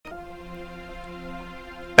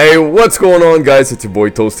Hey, what's going on, guys? It's your boy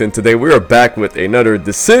Toast, and today we are back with another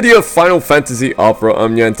Dissidia Final Fantasy Opera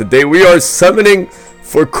Omnia, and today we are summoning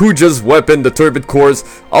for Kuja's weapon, the Turbid cores.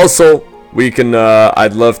 Also, we can,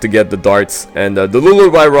 I'd love to get the darts and the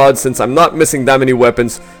lullaby rod, since I'm not missing that many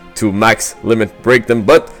weapons to max limit break them.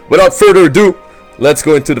 But without further ado, let's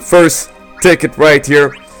go into the first ticket right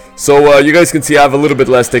here. So you guys can see I have a little bit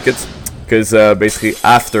less tickets, because basically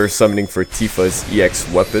after summoning for Tifa's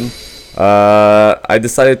EX weapon, I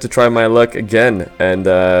decided to try my luck again, and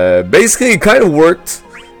basically it kind of worked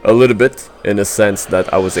a little bit, in a sense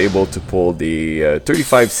that I was able to pull the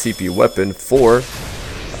 35 CP weapon for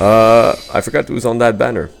I forgot who's on that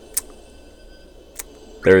banner.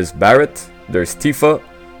 There's Barret, there's Tifa,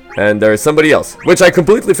 and there's somebody else, which I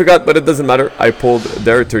completely forgot, but it doesn't matter. I pulled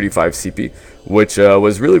their 35 CP, which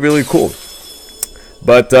was really cool.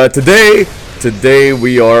 But today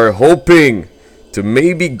we are hoping to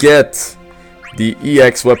maybe get the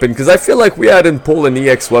EX weapon, because I feel like we hadn't pulled an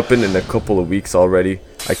EX weapon in a couple of weeks already.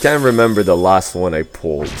 I can't remember the last one I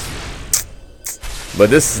pulled, but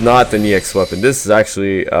this is not an EX weapon. This is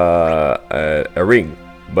actually a ring,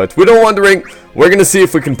 but we don't want the ring. We're gonna see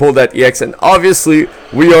if we can pull that EX, and obviously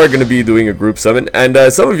we are gonna be doing a group 7, and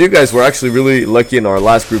some of you guys were actually really lucky in our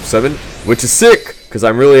last group 7, which is sick, because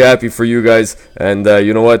I'm really happy for you guys. And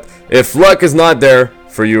you know what, if luck is not there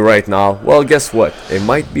for you right now, well, guess what, it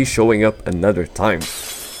might be showing up another time.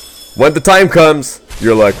 When the time comes,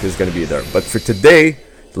 your luck is gonna be there. But for today,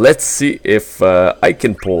 let's see if I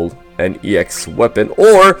can pull an EX weapon,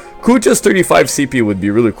 or Kuja's 35 CP would be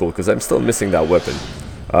really cool, because I'm still missing that weapon.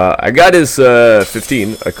 I got his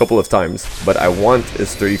 15 a couple of times, but I want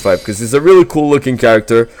his 35 because he's a really cool looking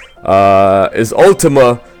character. His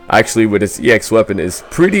Ultima, actually, with his EX weapon is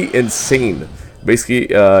pretty insane. Basically,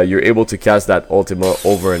 you're able to cast that Ultima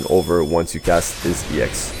over and over once you cast his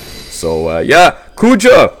EX. So, yeah,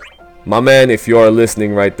 Kuja, my man, if you are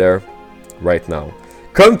listening right there, right now,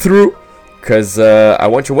 come through, because I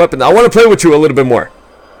want your weapon. I want to play with you a little bit more.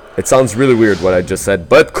 It sounds really weird what I just said,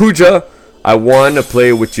 but Kuja, I want to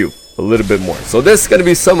play with you a little bit more. So this is going to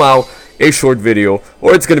be somehow a short video,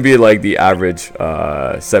 or it's going to be like the average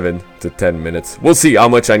 7 to 10 minutes. We'll see how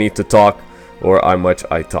much I need to talk, or how much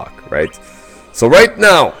I talk, right? So right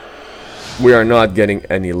now, we are not getting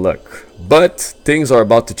any luck, but things are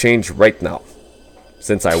about to change right now,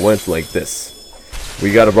 since I went like this.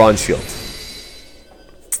 We got a bronze shield.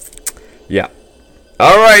 Yeah.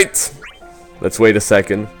 Alright. Let's wait a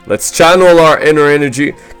second. Let's channel our inner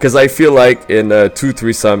energy, because I feel like in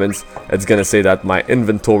 2-3 summons, it's going to say that my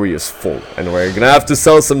inventory is full, and we're going to have to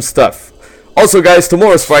sell some stuff. Also, guys,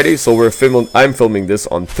 tomorrow's Friday, so I'm filming this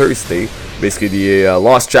on Thursday. Basically, the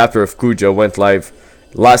lost chapter of Kuja went live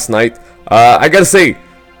last night. I gotta say,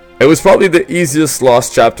 it was probably the easiest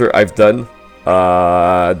lost chapter I've done.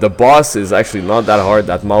 The boss is actually not that hard.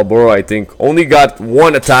 That Marlboro, I think, only got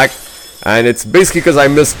one attack, and it's basically because I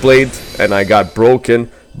misplayed and I got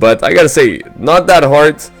broken. But I gotta say, not that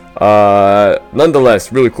hard.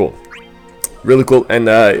 Nonetheless, really cool. Really cool. And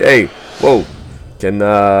hey, whoa.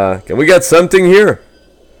 Can we get something here?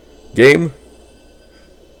 Game?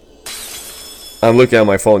 I'm looking at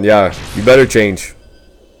my phone. Yeah, you better change.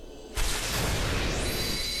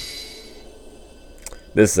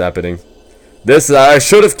 This is happening. I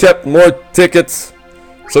should have kept more tickets.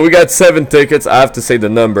 So we got 7 tickets. I have to say the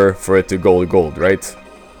number for it to go gold, right?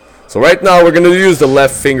 So right now we're gonna use the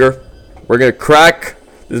left finger. We're gonna crack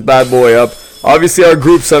this bad boy up. Obviously our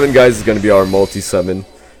group 7, guys, is gonna be our multi-summon.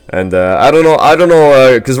 And I don't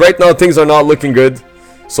know, because right now things are not looking good,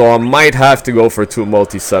 so I might have to go for 2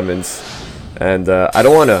 multi-summons. And I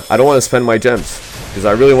don't wanna spend my gems, because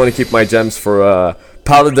I really want to keep my gems for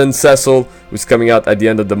Paladin Cecil, who's coming out at the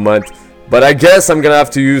end of the month. But I guess I'm gonna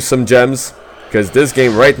have to use some gems, because this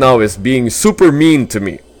game right now is being super mean to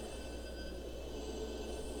me.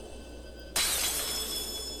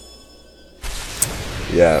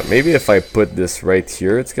 Yeah, maybe if I put this right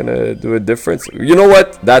here, it's gonna do a difference. You know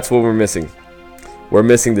what? That's what we're missing. We're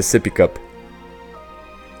missing the sippy cup.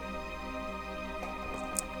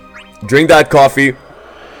 Drink that coffee,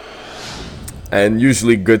 and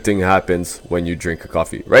usually good thing happens when you drink a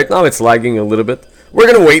coffee. Right now it's lagging a little bit.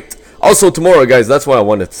 We're gonna wait. Also tomorrow, guys, that's what I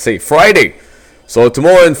wanted to say. Friday. So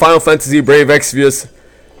tomorrow in Final Fantasy Brave Exvius,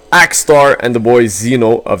 Axstar and the boy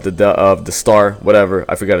Zeno of the Star, whatever,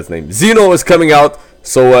 I forgot his name. Zeno is coming out.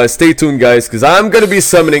 So stay tuned, guys, because I'm gonna be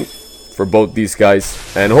summoning for both these guys,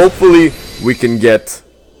 and hopefully we can get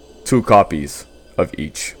 2 copies of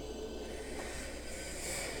each.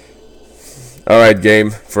 Alright, game,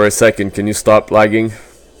 for a second, can you stop lagging?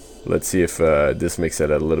 Let's see if this makes it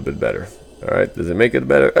a little bit better. Alright, does it make it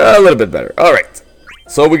better? A little bit better. Alright.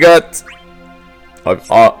 So we got...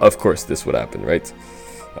 of course, this would happen, right?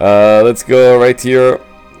 Let's go right here.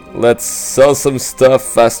 Let's sell some stuff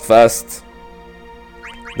fast.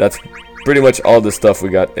 That's pretty much all the stuff we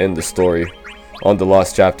got in the story on the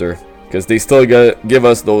Lost Chapter. Because they still give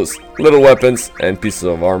us those little weapons and pieces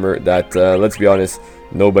of armor that, let's be honest,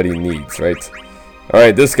 nobody needs, right?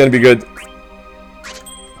 Alright, this is gonna be good.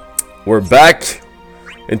 We're back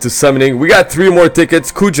into summoning. We got 3 more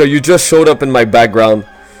tickets. Kuja, you just showed up in my background.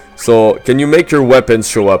 So, can you make your weapons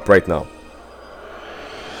show up right now?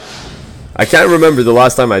 I can't remember the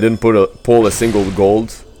last time I didn't pull a single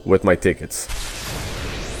gold with my tickets.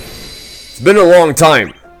 It's been a long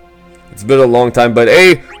time. It's been a long time, but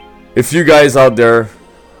hey, if you guys out there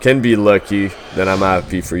can be lucky, then I'm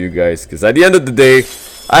happy for you guys. Because at the end of the day,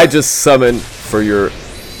 I just summon for your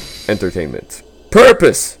entertainment.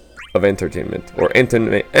 Purpose of entertainment. Or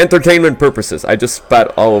entertainment purposes. I just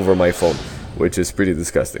spat all over my phone, which is pretty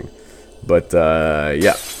disgusting. But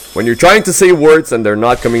yeah, when you're trying to say words and they're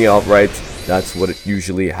not coming out right, that's what it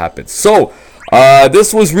usually happens. So,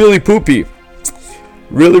 this was really poopy.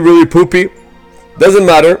 Really poopy. Doesn't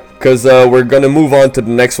matter, because we're gonna move on to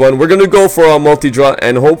the next one. We're gonna go for a multi-draw,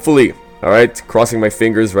 and hopefully, alright, crossing my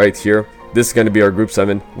fingers right here, this is gonna be our group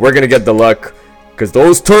 7. We're gonna get the luck, because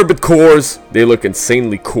those Turbid cores, they look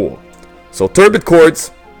insanely cool. So Turbid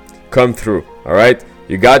cores, come through, alright?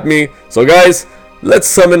 You got me. So guys, let's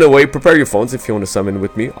summon away. Prepare your phones if you want to summon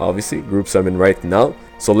with me, obviously. Group 7 right now.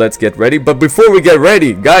 So let's get ready. But before we get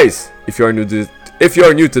ready, guys, if you are new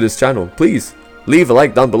to this channel, please leave a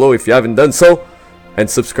like down below if you haven't done so. And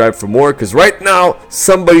subscribe for more, because right now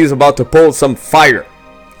somebody's about to pull some fire.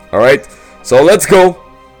 Alright, so let's go.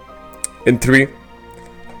 In 3,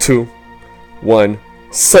 2, 1.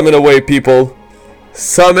 Summon away, people.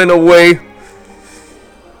 Summon away.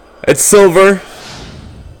 It's silver.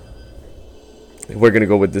 We're gonna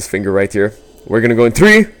go with this finger right here. We're gonna go in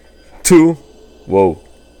 3, 2. Whoa.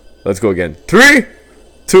 Let's go again. 3,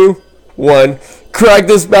 2, 1. Crack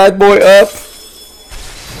this bad boy up.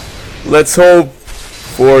 Let's hope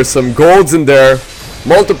for some golds in there.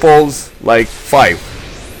 Multiples, like 5.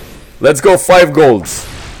 Let's go 5 golds.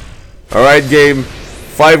 Alright, game.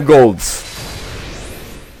 5 golds.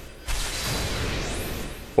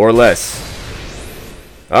 Or less.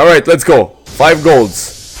 Alright, let's go. 5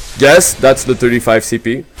 golds. Yes, that's the 35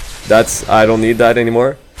 CP. I don't need that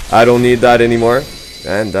anymore. I don't need that anymore.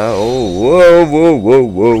 And, oh,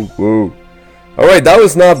 whoa. Alright, that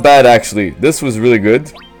was not bad, actually. This was really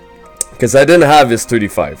good. Because I didn't have his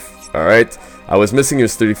 35, alright? I was missing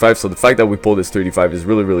his 35, so the fact that we pulled his 35 is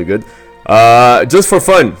really good. Just for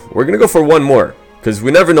fun, we're gonna go for one more. Because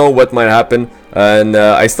we never know what might happen. And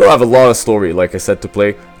I still have a lot of story, like I said, to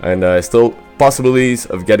play. And still possibilities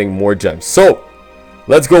of getting more gems. So,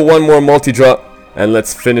 let's go one more multi-draw. And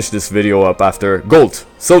let's finish this video up after gold,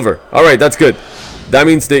 silver. Alright, that's good. That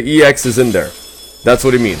means the EX is in there. That's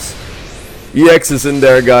what it means. EX is in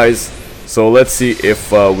there, guys. So let's see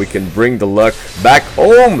if we can bring the luck back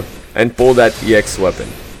home and pull that EX weapon.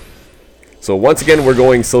 So once again, we're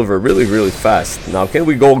going silver really fast. Now, can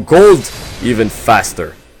we go gold even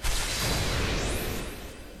faster?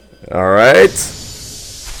 Alright.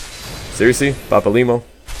 Seriously? Papa Limo?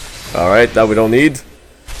 Alright, that we don't need.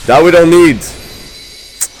 That we don't need.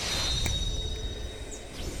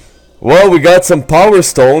 Well, we got some power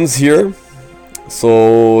stones here.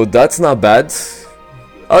 So that's not bad.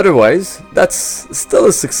 Otherwise, that's still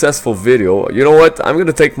a successful video. You know what? I'm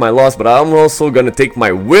gonna take my loss, but I'm also gonna take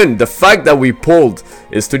my win. The fact that we pulled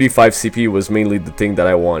his 35 CP was mainly the thing that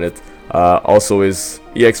I wanted. Also his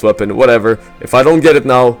EX weapon, whatever. If I don't get it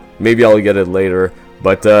now, maybe I'll get it later.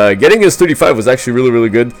 But getting his 35 was actually really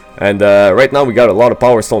good. And right now we got a lot of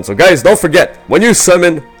power stones. So guys, don't forget, when you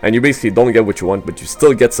summon and you basically don't get what you want, but you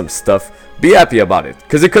still get some stuff, be happy about it.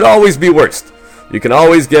 Because it could always be worse. You can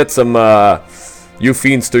always get some...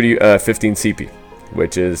 Fiend's 15 CP,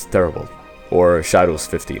 which is terrible, or Shadow's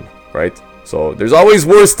 15, right? So there's always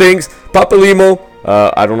worse things. Papa Limo,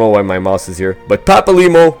 I don't know why my mouse is here, but Papa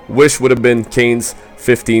Limo, wish would have been Kane's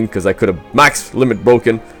 15, because I could have max limit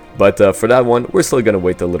broken, but for that one, we're still gonna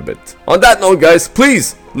wait a little bit. On that note, guys,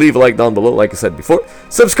 please leave a like down below, like I said before,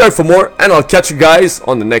 subscribe for more, and I'll catch you guys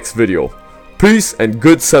on the next video. Peace and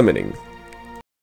good summoning.